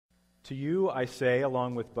To you I say,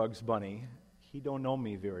 along with Bugs Bunny, he don't know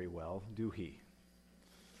me very well, do he?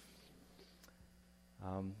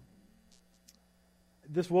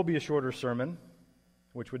 This will be a shorter sermon,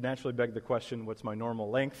 which would naturally beg the question, what's my normal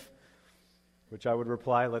length? Which I would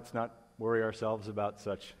reply, let's not worry ourselves about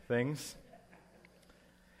such things.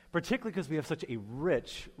 Particularly because we have such a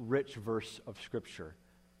rich, rich verse of Scripture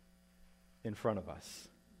in front of us.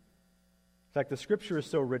 In fact, the Scripture is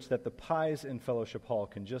so rich that the pies in Fellowship Hall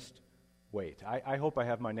can just wait. I hope I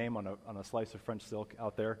have my name on a slice of French silk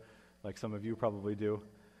out there, like some of you probably do.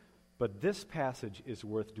 But this passage is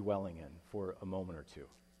worth dwelling in for a moment or two,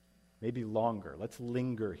 maybe longer. Let's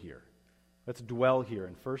linger here. Let's dwell here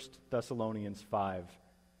in 1 Thessalonians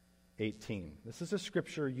 5:18. This is a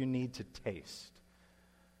Scripture you need to taste.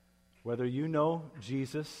 Whether you know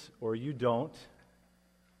Jesus or you don't,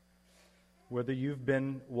 whether you've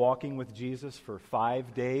been walking with Jesus for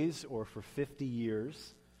 5 days or for 50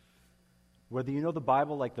 years, whether you know the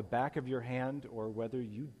Bible like the back of your hand or whether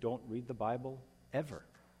you don't read the Bible ever,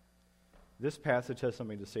 this passage has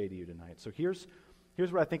something to say to you tonight. So here's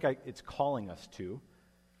what I think it's calling us to.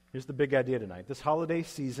 Here's the big idea tonight. This holiday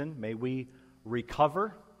season, may we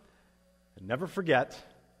recover and never forget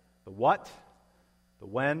the what, the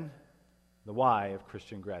when, the why of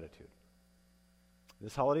Christian gratitude.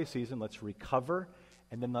 This holiday season, let's recover,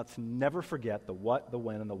 and then let's never forget the what, the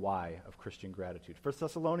when, and the why of Christian gratitude. 1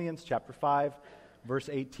 Thessalonians chapter 5, verse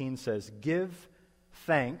 18 says, "Give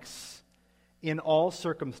thanks in all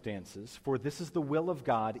circumstances, for this is the will of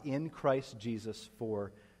God in Christ Jesus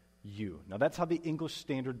for you." Now that's how the English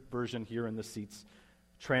Standard Version here in the seats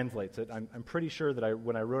translates it. I'm pretty sure that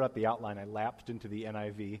when I wrote out the outline, I lapsed into the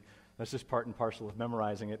NIV. That's just part and parcel of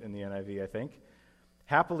memorizing it in the NIV, I think.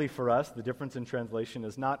 Happily for us, the difference in translation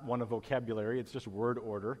is not one of vocabulary, it's just word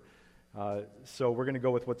order. So we're going to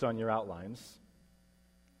go with what's on your outlines.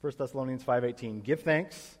 1 Thessalonians 5:18, "Give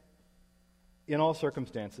thanks in all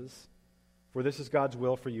circumstances, for this is God's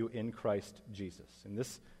will for you in Christ Jesus." In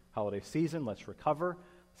this holiday season, let's recover.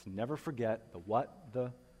 Let's never forget the what,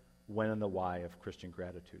 the when, and the why of Christian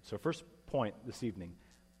gratitude. So first point this evening,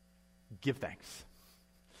 give thanks.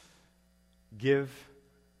 Give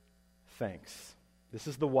thanks. This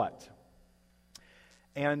is the what.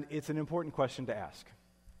 And it's an important question to ask.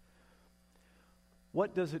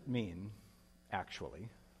 What does it mean, actually,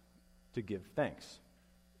 to give thanks?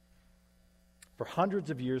 For hundreds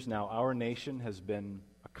of years now, our nation has been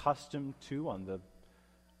accustomed to, on the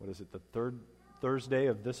third Thursday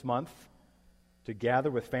of this month, to gather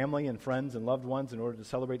with family and friends and loved ones in order to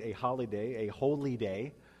celebrate a holiday, a holy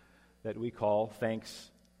day that we call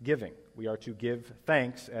Thanksgiving. We are to give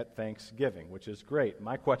thanks at Thanksgiving, which is great.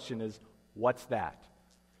 My question is, what's that?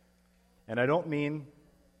 And I don't mean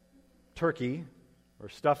turkey or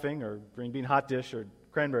stuffing or green bean hot dish or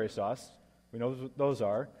cranberry sauce. We know what those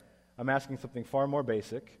are. I'm asking something far more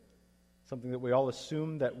basic, something that we all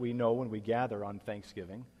assume that we know when we gather on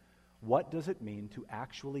Thanksgiving. What does it mean to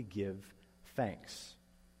actually give thanks?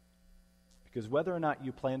 Because whether or not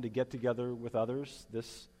you plan to get together with others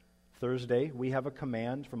this Thursday, we have a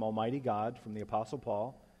command from Almighty God, from the Apostle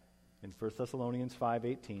Paul, in 1 Thessalonians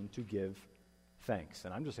 5:18, to give thanks.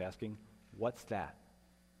 And I'm just asking, what's that?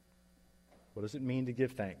 What does it mean to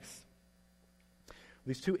give thanks?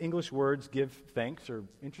 These two English words, give thanks, are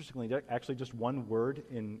interestingly actually just one word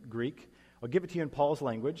in Greek. I'll give it to you in Paul's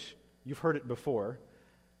language. You've heard it before.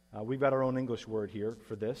 We've got our own English word here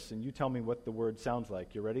for this, and you tell me what the word sounds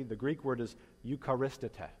like. You ready? The Greek word is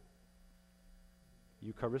Eucharistete.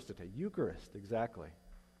 Eucharistete. Eucharist, exactly.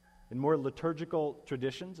 In more liturgical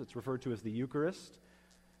traditions, it's referred to as the Eucharist.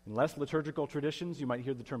 In less liturgical traditions, you might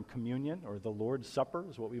hear the term communion, or the Lord's Supper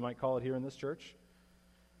is what we might call it here in this church.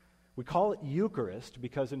 We call it Eucharist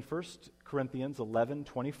because in 1 Corinthians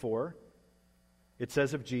 11:24, it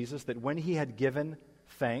says of Jesus that when he had given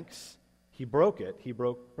thanks, he broke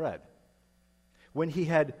bread. When he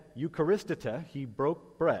had Eucharistete, he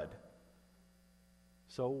broke bread.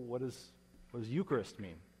 So what does Eucharist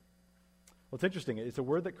mean? Well, it's interesting. It's a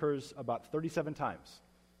word that occurs about 37 times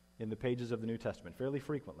in the pages of the New Testament, fairly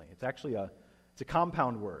frequently. It's actually a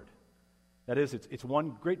compound word. That is, it's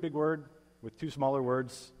one great big word with two smaller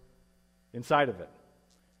words inside of it.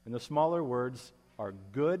 And the smaller words are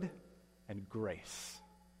good and grace.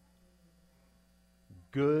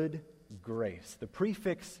 Good grace. The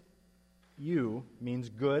prefix "eu" means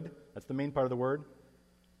good. That's the main part of the word.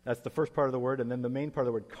 That's the first part of the word. And then the main part of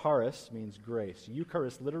the word, charis, means grace.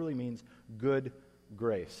 Eucharist literally means good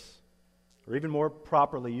grace. Or even more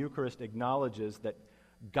properly, Eucharist acknowledges that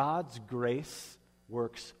God's grace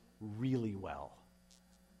works really well.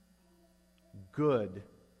 Good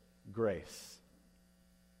grace.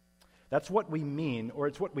 That's what we mean, or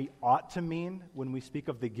it's what we ought to mean when we speak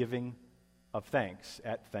of the giving of thanks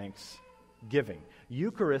at Thanksgiving.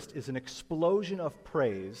 Eucharist is an explosion of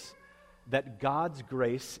praise that God's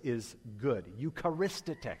grace is good.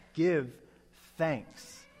 Eucharistetek, give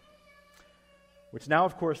thanks. Which now,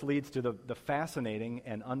 of course, leads to the fascinating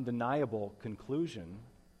and undeniable conclusion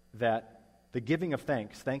that the giving of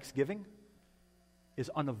thanks, Thanksgiving,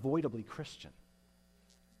 is unavoidably Christian.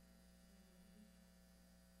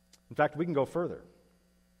 In fact, we can go further.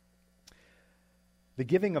 The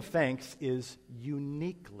giving of thanks is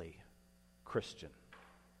uniquely Christian.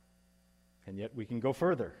 And yet we can go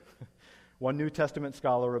further. One New Testament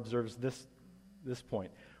scholar observes this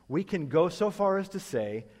point. We can go so far as to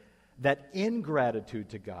say that ingratitude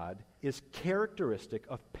to God is characteristic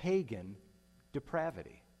of pagan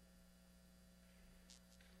depravity.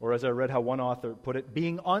 Or as I read how one author put it,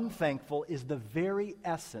 being unthankful is the very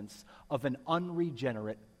essence of an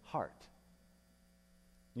unregenerate heart.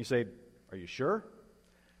 You say, are you sure?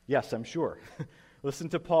 Yes, I'm sure. Listen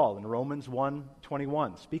to Paul in Romans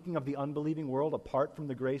 1:21. Speaking of the unbelieving world apart from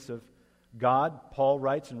the grace of God, Paul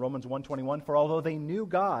writes in Romans 1:21, for although they knew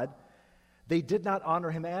God, they did not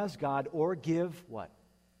honor him as God or give what?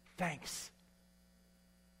 Thanks.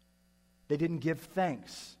 They didn't give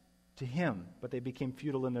thanks to him, but they became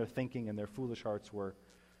futile in their thinking and their foolish hearts were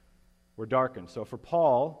darkened. So for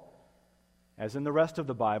Paul, as in the rest of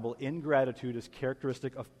the Bible, ingratitude is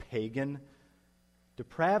characteristic of pagan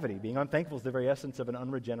depravity. Being unthankful is the very essence of an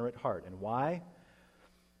unregenerate heart. And why?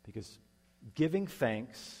 Because giving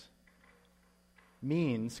thanks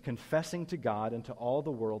means confessing to God and to all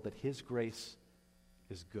the world that his grace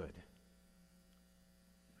is good.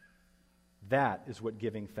 That is what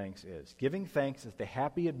giving thanks is. Giving thanks is the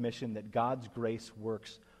happy admission that God's grace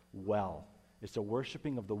works well. It's a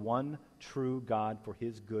worshiping of the one true God for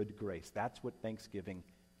his good grace. That's what thanksgiving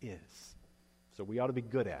is. So we ought to be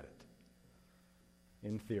good at it,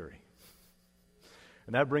 in theory.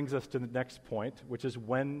 And that brings us to the next point, which is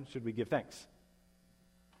when should we give thanks?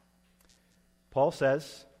 Paul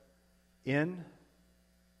says, in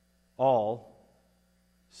all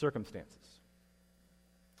circumstances.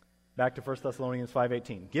 Back to 1 Thessalonians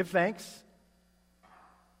 5:18. Give thanks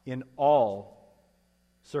in all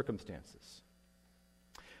circumstances.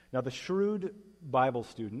 Now, the shrewd Bible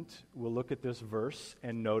student will look at this verse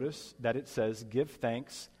and notice that it says, give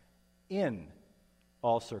thanks in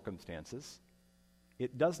all circumstances.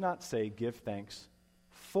 It does not say, give thanks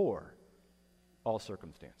for all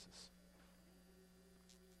circumstances.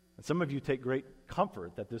 And some of you take great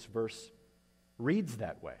comfort that this verse reads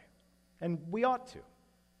that way, and we ought to.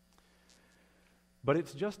 But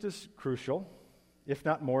it's just as crucial, if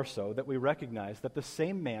not more so, that we recognize that the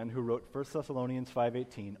same man who wrote 1 Thessalonians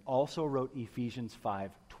 5:18 also wrote Ephesians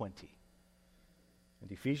 5:20.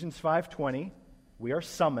 In Ephesians 5:20, we are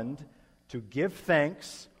summoned to give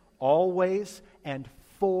thanks always and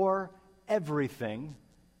for everything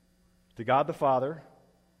to God the Father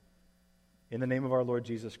in the name of our Lord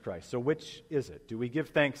Jesus Christ. So which is it? Do we give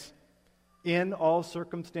thanks in all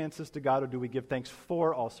circumstances to God, or do we give thanks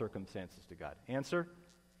for all circumstances to God? Answer,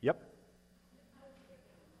 yep.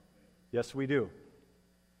 Yes, we do.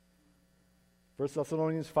 1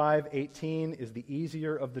 Thessalonians 5:18 is the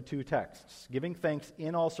easier of the two texts. Giving thanks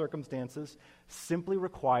in all circumstances simply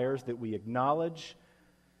requires that we acknowledge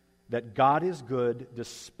that God is good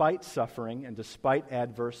despite suffering and despite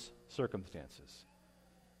adverse circumstances.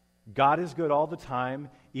 God is good all the time,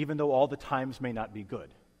 even though all the times may not be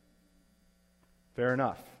good. Fair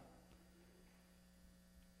enough.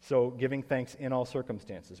 So, giving thanks in all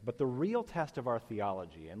circumstances. But the real test of our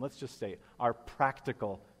theology, and let's just say our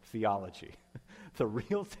practical theology, the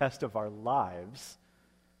real test of our lives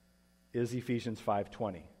is Ephesians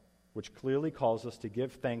 5:20, which clearly calls us to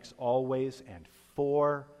give thanks always and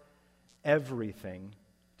for everything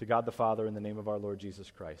to God the Father in the name of our Lord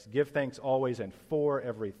Jesus Christ. Give thanks always and for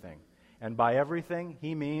everything. And by everything,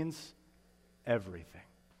 he means everything.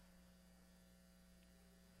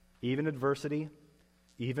 Even adversity,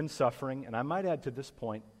 even suffering, and I might add to this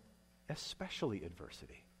point, especially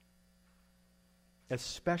adversity.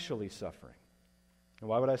 Especially suffering. And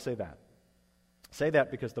why would I say that? I say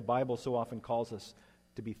that because the Bible so often calls us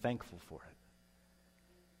to be thankful for it.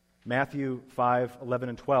 Matthew 5:11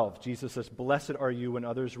 and 12, Jesus says, blessed are you when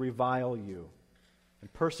others revile you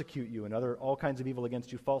and persecute you and utter all kinds of evil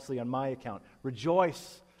against you falsely on my account.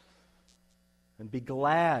 Rejoice and be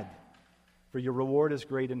glad, for your reward is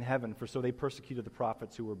great in heaven, for so they persecuted the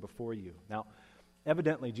prophets who were before you. Now,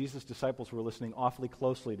 evidently, Jesus' disciples were listening awfully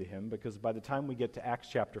closely to him, because by the time we get to Acts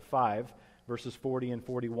chapter 5, verses 40 and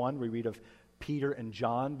 41, we read of Peter and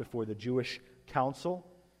John before the Jewish council.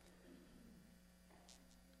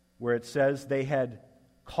 where it says they had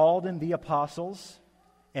called in the apostles,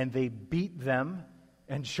 and they beat them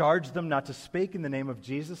and charged them not to speak in the name of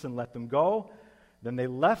Jesus and let them go. Then they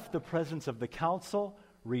left the presence of the council,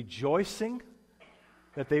 rejoicing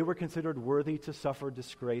that they were considered worthy to suffer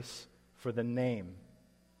disgrace for the name.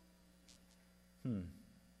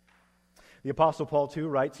 The Apostle Paul, too,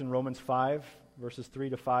 writes in Romans 5, verses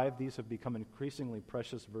 3 to 5. These have become increasingly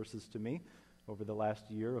precious verses to me over the last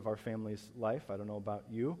year of our family's life. I don't know about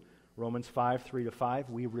you. Romans 5, 3 to 5.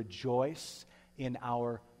 We rejoice in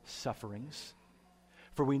our sufferings,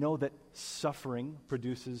 for we know that suffering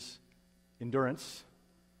produces endurance,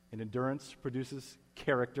 and endurance produces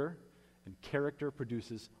character, and character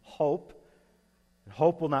produces hope. And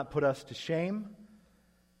hope will not put us to shame,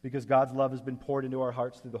 because God's love has been poured into our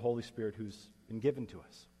hearts through the Holy Spirit who's been given to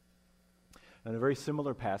us. And a very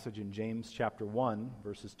similar passage in James chapter 1,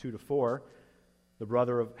 verses 2 to 4,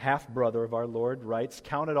 the half-brother of our Lord writes,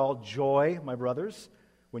 "Count it all joy, my brothers,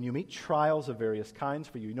 when you meet trials of various kinds,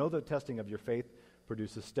 for you know the testing of your faith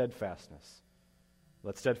produces steadfastness.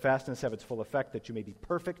 Let steadfastness have its full effect, that you may be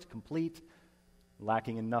perfect, complete,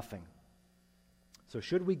 lacking in nothing." So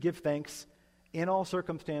should we give thanks in all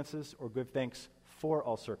circumstances or give thanks for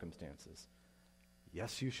all circumstances?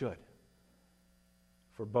 Yes, you should.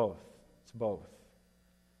 For both. It's both.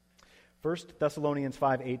 1 Thessalonians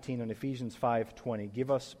 5:18 and Ephesians 5:20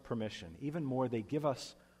 give us permission. Even more, they give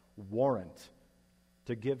us warrant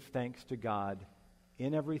to give thanks to God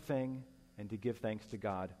in everything and to give thanks to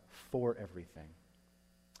God for everything.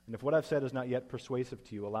 And if what I've said is not yet persuasive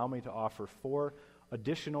to you, allow me to offer 4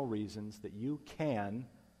 additional reasons that you can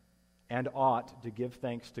and ought to give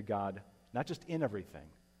thanks to God, not just in everything,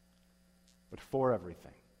 but for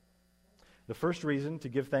everything. The first reason to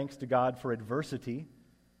give thanks to God for adversity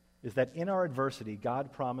is that in our adversity,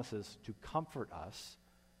 God promises to comfort us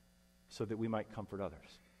so that we might comfort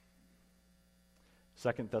others.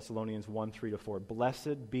 2 Thessalonians 1, 3 to 4.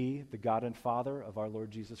 "Blessed be the God and Father of our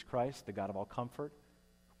Lord Jesus Christ, the God of all comfort,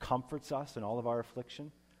 who comforts us in all of our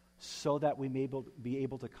affliction, so that we may be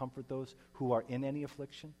able to comfort those who are in any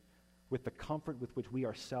affliction with the comfort with which we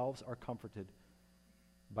ourselves are comforted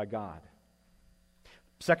by God."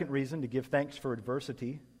 Second reason to give thanks for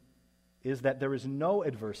adversity is that there is no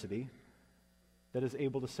adversity that is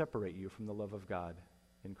able to separate you from the love of God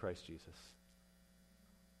in Christ Jesus.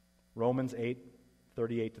 Romans 8,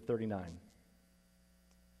 38 to 39.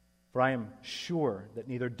 "For I am sure that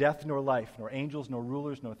neither death nor life, nor angels, nor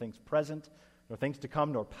rulers, nor things present, nor things to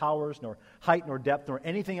come, nor powers, nor height, nor depth, nor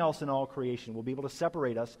anything else in all creation will be able to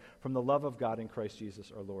separate us from the love of God in Christ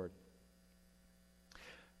Jesus our Lord."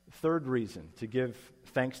 Third reason to give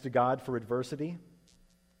thanks to God for adversity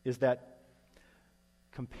is that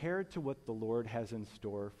compared to what the Lord has in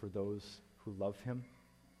store for those who love Him,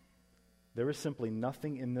 there is simply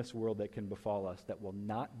nothing in this world that can befall us that will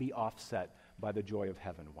not be offset by the joy of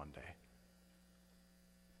heaven one day.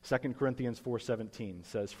 2 Corinthians 4:17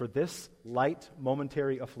 says, "For this light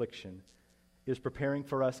momentary affliction is preparing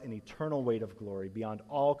for us an eternal weight of glory beyond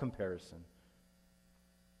all comparison."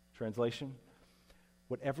 Translation,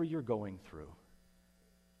 whatever you're going through,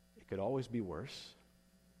 it could always be worse.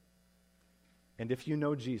 And if you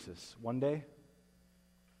know Jesus, one day,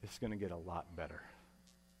 it's going to get a lot better.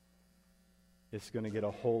 It's going to get a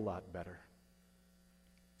whole lot better.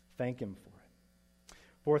 Thank Him for it.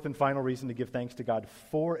 Fourth and final reason to give thanks to God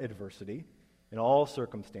for adversity in all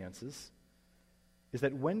circumstances is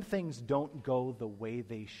that when things don't go the way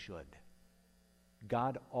they should,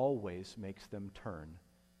 God always makes them turn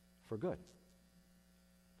for good.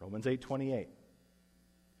 Romans 8:28.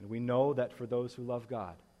 "And we know that for those who love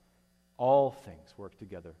God, all things work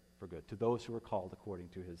together for good, to those who are called according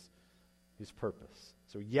to His purpose."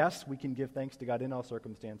 So yes, we can give thanks to God in all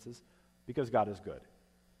circumstances because God is good.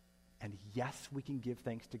 And yes, we can give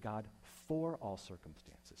thanks to God for all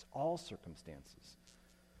circumstances,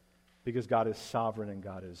 because God is sovereign and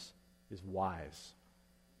God is wise.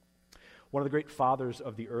 One of the great fathers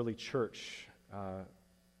of the early church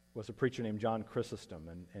was a preacher named John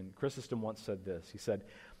Chrysostom, and Chrysostom once said this. He said,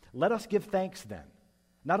 "Let us give thanks then,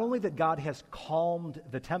 not only that God has calmed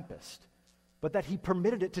the tempest, but that He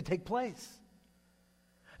permitted it to take place.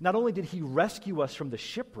 Not only did He rescue us from the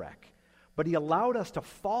shipwreck, but He allowed us to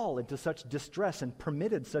fall into such distress and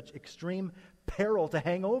permitted such extreme peril to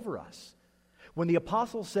hang over us. When the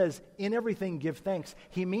apostle says, 'In everything give thanks,'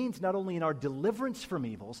 he means not only in our deliverance from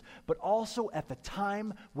evils, but also at the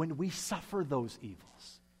time when we suffer those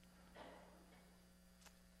evils."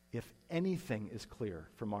 If anything is clear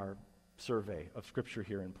from our survey of Scripture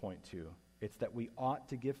here in point 2, it's that we ought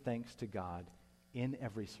to give thanks to God in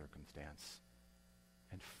every circumstance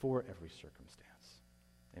and for every circumstance.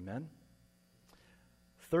 Amen?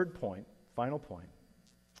 Third point, final point.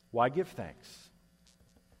 Why give thanks?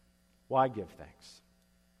 Why give thanks?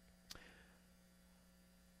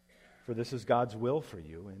 For this is God's will for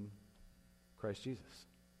you in Christ Jesus.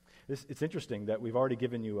 It's interesting that we've already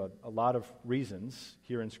given you a lot of reasons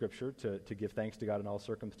here in Scripture to give thanks to God in all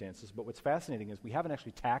circumstances, but what's fascinating is we haven't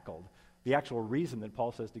actually tackled the actual reason that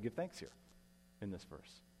Paul says to give thanks here in this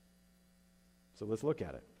verse. So let's look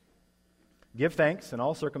at it. Give thanks in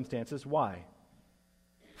all circumstances. Why?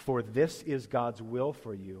 For this is God's will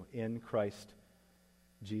for you in Christ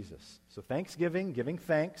Jesus. So thanksgiving, giving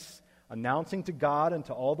thanks, announcing to God and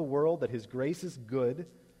to all the world that His grace is good,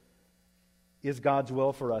 is God's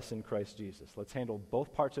will for us in Christ Jesus. Let's handle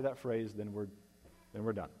both parts of that phrase, then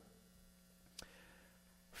we're done.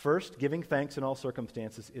 First, giving thanks in all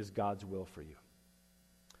circumstances is God's will for you.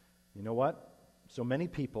 You know what? So many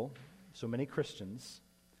people, so many Christians,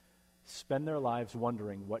 spend their lives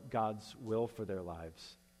wondering what God's will for their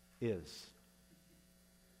lives is.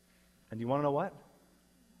 And you want to know what?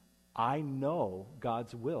 I know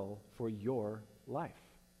God's will for your life.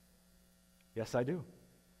 Yes, I do.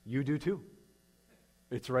 You do too.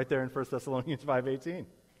 It's right there in 1 Thessalonians 5:18.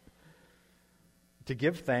 To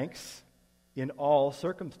give thanks in all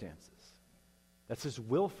circumstances. That's His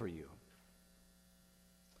will for you.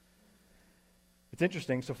 It's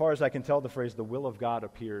interesting, so far as I can tell, the phrase the will of God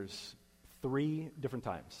appears 3 different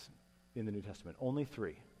times in the New Testament. Only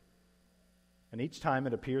 3. And each time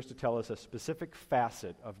it appears to tell us a specific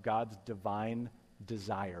facet of God's divine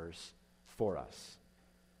desires for us.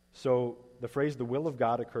 So the phrase the will of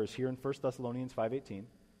God occurs here in 1 Thessalonians 5:18,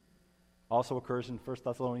 also occurs in 1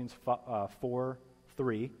 Thessalonians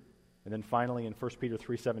 4:3, and then finally in 1 Peter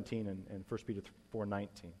 3:17 and 1 Peter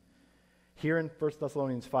 4:19. Here in 1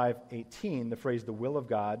 Thessalonians 5:18, the phrase the will of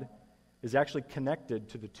God is actually connected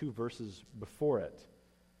to the 2 verses before it.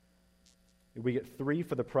 We get 3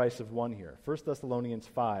 for the price of 1 here. 1 Thessalonians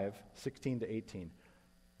 5:16-18.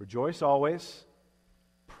 Rejoice always,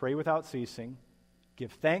 pray without ceasing,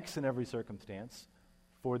 give thanks in every circumstance,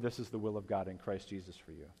 for this is the will of God in Christ Jesus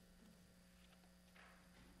for you.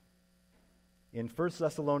 In 1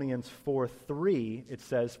 Thessalonians 4:3, it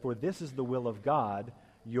says, for this is the will of God,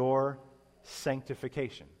 your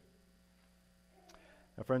sanctification.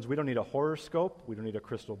 Now, friends, we don't need a horoscope. We don't need a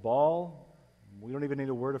crystal ball. We don't even need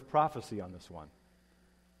a word of prophecy on this one.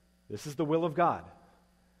 This is the will of God,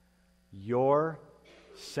 your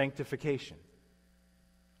sanctification.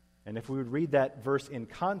 And if we would read that verse in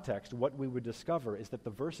context, what we would discover is that the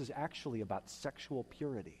verse is actually about sexual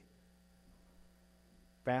purity.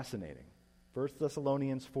 Fascinating. 1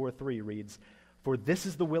 Thessalonians 4:3 reads, for this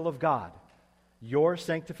is the will of God, your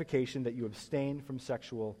sanctification, that you abstain from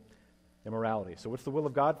sexual immorality. So what's the will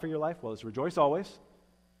of God for your life? Well, it's rejoice always,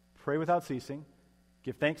 pray without ceasing,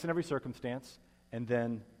 give thanks in every circumstance, and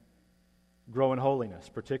then grow in holiness,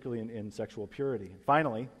 particularly in sexual purity.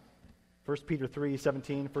 Finally, 1 Peter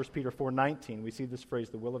 3:17, 1 Peter 4:19, we see this phrase,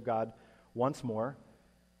 the will of God, once more.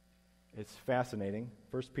 It's fascinating.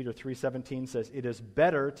 1 Peter 3:17 says, it is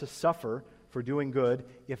better to suffer for doing good,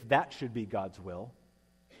 if that should be God's will,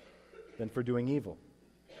 than for doing evil.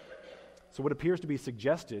 So what appears to be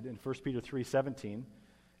suggested in 1 Peter 3:17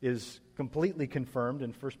 is completely confirmed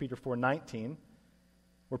in 1 Peter 4:19,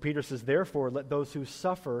 where Peter says, therefore, let those who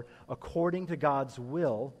suffer according to God's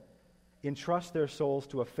will entrust their souls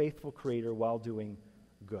to a faithful Creator while doing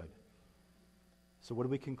good. So what do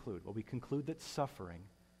we conclude? Well, we conclude that suffering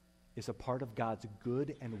is a part of God's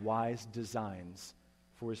good and wise designs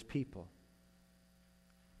for His people.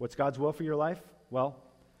 What's God's will for your life? Well,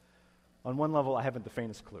 on one level, I haven't the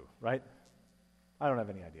faintest clue, right? I don't have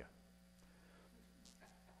any idea.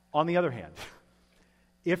 On the other hand,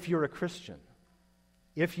 if you're a Christian,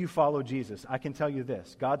 if you follow Jesus, I can tell you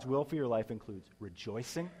this, God's will for your life includes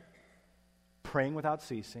rejoicing, praying without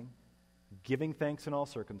ceasing, giving thanks in all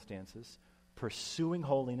circumstances, pursuing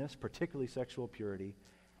holiness, particularly sexual purity,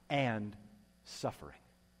 and suffering.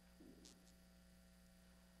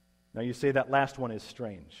 Now you say that last one is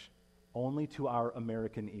strange. Only to our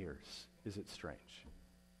American ears is it strange.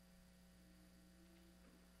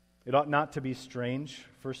 It ought not to be strange.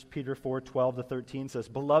 1 Peter 4:12-13 says,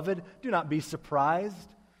 beloved, do not be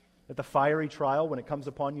surprised at the fiery trial when it comes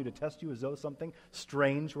upon you to test you as though something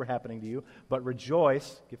strange were happening to you, but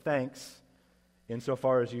rejoice, give thanks,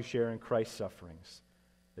 insofar as you share in Christ's sufferings,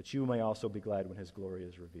 that you may also be glad when His glory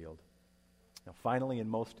is revealed. Now finally, and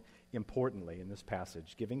most importantly in this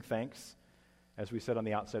passage, giving thanks, as we said on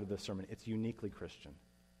the outset of this sermon, it's uniquely Christian.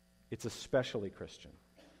 It's especially Christian.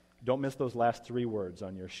 Don't miss those last three words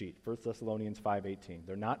on your sheet, 1 Thessalonians 5:18.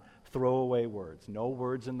 They're not throwaway words. No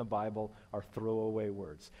words in the Bible are throwaway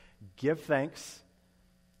words. Give thanks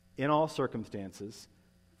in all circumstances,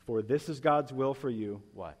 for this is God's will for you,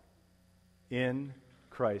 what? In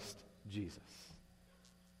Christ Jesus.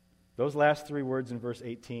 Those last three words in verse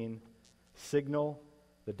 18 signal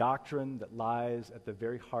the doctrine that lies at the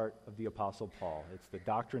very heart of the Apostle Paul. It's the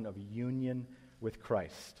doctrine of union with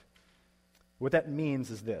Christ. What that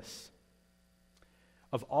means is this.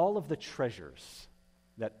 Of all of the treasures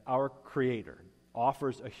that our Creator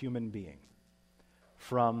offers a human being,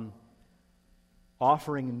 from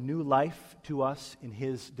offering new life to us in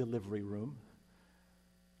His delivery room,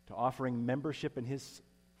 to offering membership in His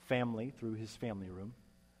family through His family room,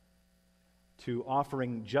 to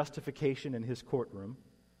offering justification in His courtroom,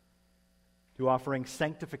 to offering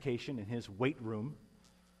sanctification in His weight room,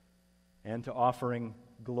 and to offering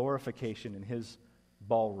glorification in His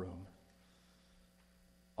ballroom.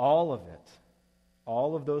 All of it,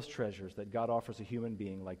 all of those treasures that God offers a human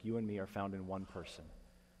being like you and me are found in one person.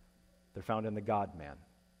 They're found in the God-man,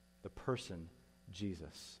 the person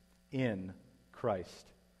Jesus, in Christ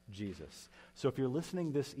Jesus. So if you're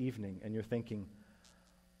listening this evening and you're thinking,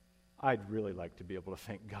 I'd really like to be able to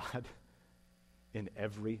thank God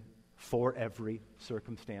for every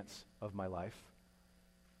circumstance of my life,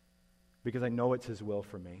 because I know it's His will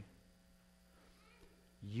for me.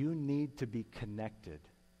 You need to be connected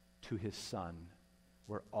to His Son,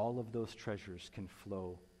 where all of those treasures can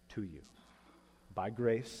flow to you by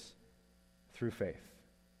grace through faith.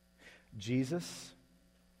 Jesus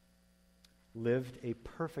lived a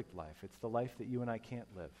perfect life. It's the life that you and I can't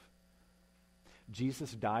live.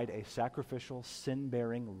 Jesus died a sacrificial,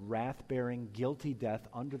 sin-bearing, wrath-bearing, guilty death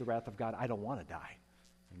under the wrath of God. I don't want to die,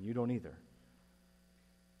 and you don't either.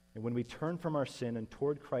 And when we turn from our sin and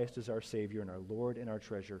toward Christ as our Savior and our Lord and our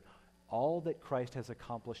treasure, all that Christ has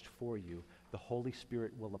accomplished for you, the Holy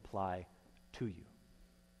Spirit will apply to you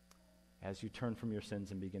as you turn from your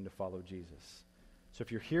sins and begin to follow Jesus. So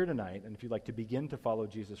if you're here tonight, and if you'd like to begin to follow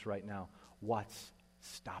Jesus right now, what's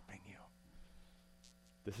stopping you?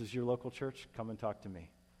 This is your local church, come and talk to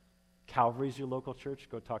me. Calvary's your local church,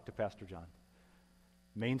 go talk to Pastor John.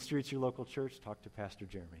 Main Street's your local church, talk to Pastor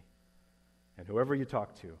Jeremy. And whoever you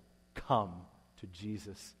talk to, come to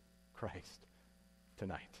Jesus Christ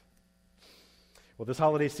tonight. Well, this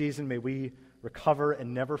holiday season, may we recover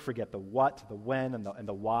and never forget the what, the when, and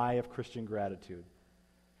the why of Christian gratitude.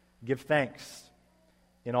 Give thanks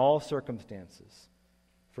in all circumstances,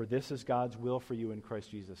 for this is God's will for you in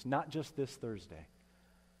Christ Jesus. Not just this Thursday,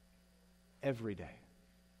 every day.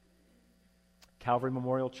 Calvary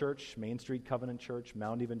Memorial Church, Main Street Covenant Church,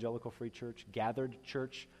 Mount Evangelical Free Church, gathered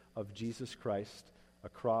church of Jesus Christ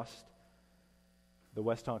across the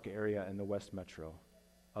West Tonka area and the West Metro.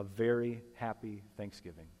 A very happy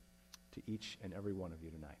Thanksgiving to each and every one of you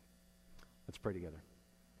tonight. Let's pray together.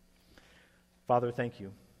 Father, thank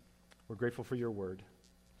you. We're grateful for your word.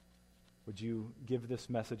 Would you give this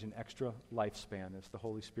message an extra lifespan as the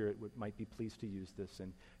Holy Spirit might be pleased to use this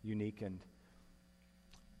in unique and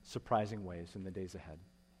surprising ways in the days ahead.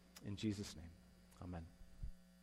 In Jesus' name, amen.